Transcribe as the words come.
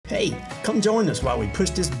Hey, come join us while we push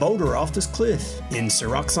this boulder off this cliff in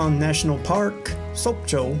Seoraksan National Park,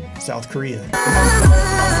 Sokcho, South Korea.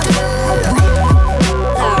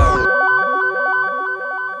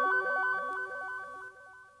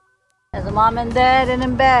 There's a mom and dad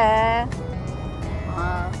in bed.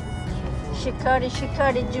 Shikari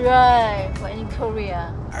drive in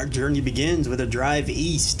Korea. Our journey begins with a drive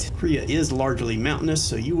east. Korea is largely mountainous,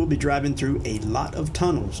 so you will be driving through a lot of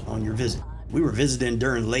tunnels on your visit. We were visiting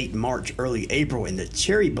during late March, early April, and the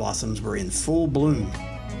cherry blossoms were in full bloom.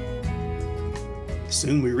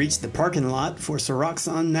 Soon we reached the parking lot for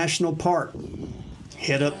Seoraksan National Park.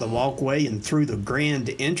 Head up the walkway and through the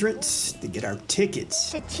grand entrance to get our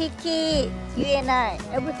tickets. The ticket, you and I,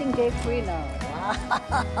 everything day free now.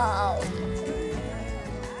 Wow.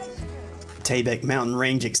 Taebaek mountain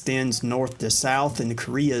range extends north to south in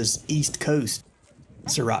Korea's east coast.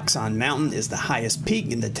 Seoraksan Mountain is the highest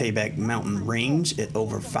peak in the Taebaek mountain range at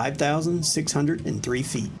over 5,603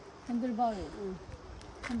 feet.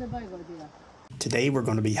 Today we're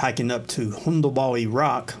going to be hiking up to Heundeulbawi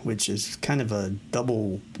Rock, which is kind of a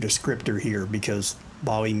double descriptor here because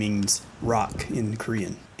Bawi means rock in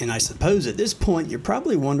Korean. And I suppose at this point you're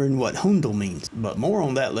probably wondering what Heundeul means, but more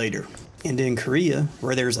on that later. And in Korea,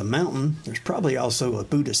 where there's a mountain, there's probably also a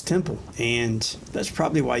Buddhist temple, and that's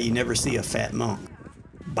probably why you never see a fat monk.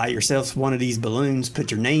 Buy yourself one of these balloons, put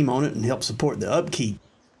your name on it, and help support the upkeep.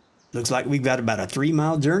 Looks like we've got about a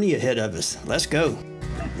 3-mile journey ahead of us. Let's go.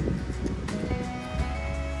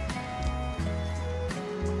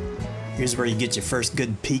 Here's where you get your first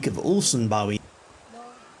good peek of Heundeulbawi.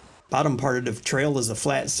 Bottom part of the trail is a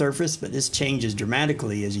flat surface, but this changes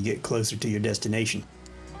dramatically as you get closer to your destination.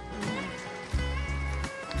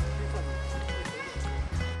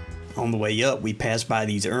 On the way up, we pass by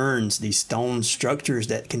these urns, these stone structures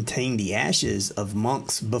that contain the ashes of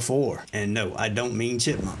monks before. And no, I don't mean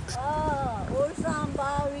chipmunks.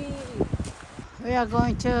 We are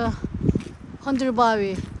going to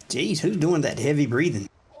Heundeulbawi. Geez, who's doing that heavy breathing?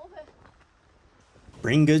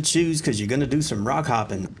 Bring good shoes because you're going to do some rock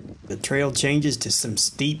hopping. The trail changes to some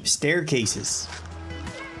steep staircases.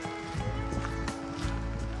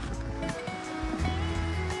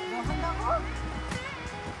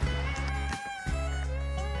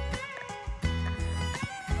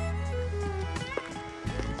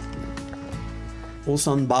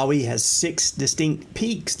 Heundeulbawi has 6 distinct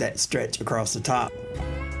peaks that stretch across the top.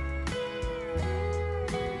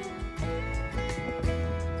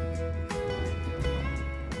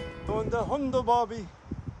 Heundeulbawi.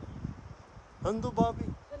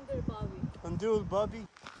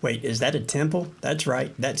 Wait, is that a temple? That's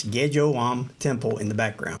right, that's Gyejoam Temple in the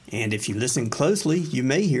background. And if you listen closely, you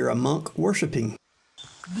may hear a monk worshiping.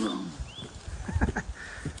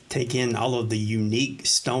 Take in all of the unique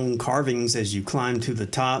stone carvings as you climb to the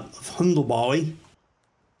top of Heundeulbawi.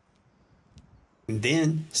 And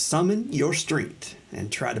then summon your strength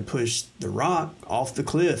and try to push the rock off the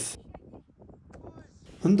cliff.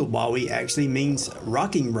 Heundeulbawi actually means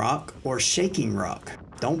rocking rock or shaking rock.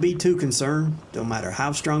 Don't be too concerned. No matter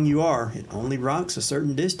how strong you are, it only rocks a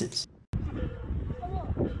certain distance.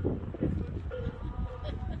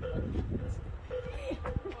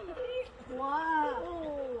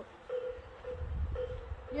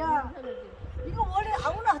 야, 이거 원래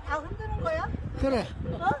아무나 다 흔드는 거야? 그래.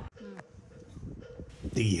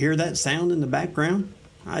 Do you hear that sound in the background?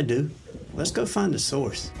 I do. Let's go find the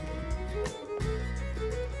source.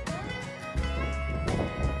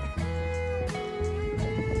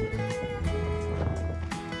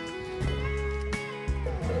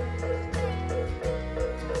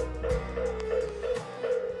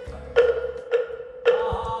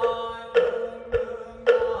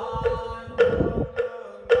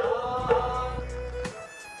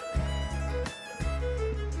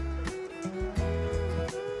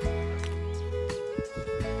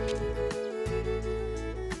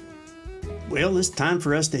 Well, it's time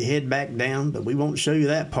for us to head back down, but we won't show you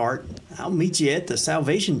that part. I'll meet you at the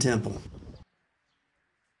Salvation Temple.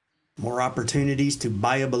 More opportunities to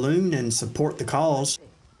buy a balloon and support the cause.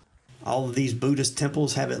 All of these Buddhist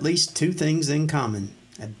temples have at least 2 things in common: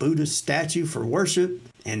 a Buddhist statue for worship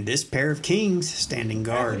and this pair of kings standing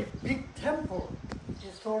guard. Every big temple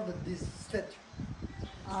is called this statue.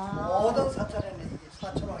 모든 사찰에는 이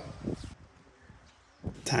사찰왕이.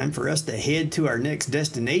 Time for us to head to our next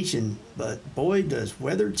destination, but boy does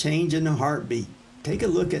weather change in a heartbeat. Take a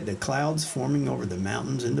look at the clouds forming over the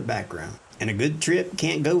mountains in the background. And a good trip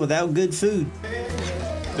can't go without good food.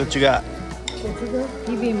 What you got?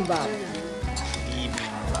 비빔밥.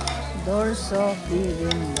 dorso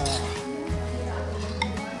bibimbap.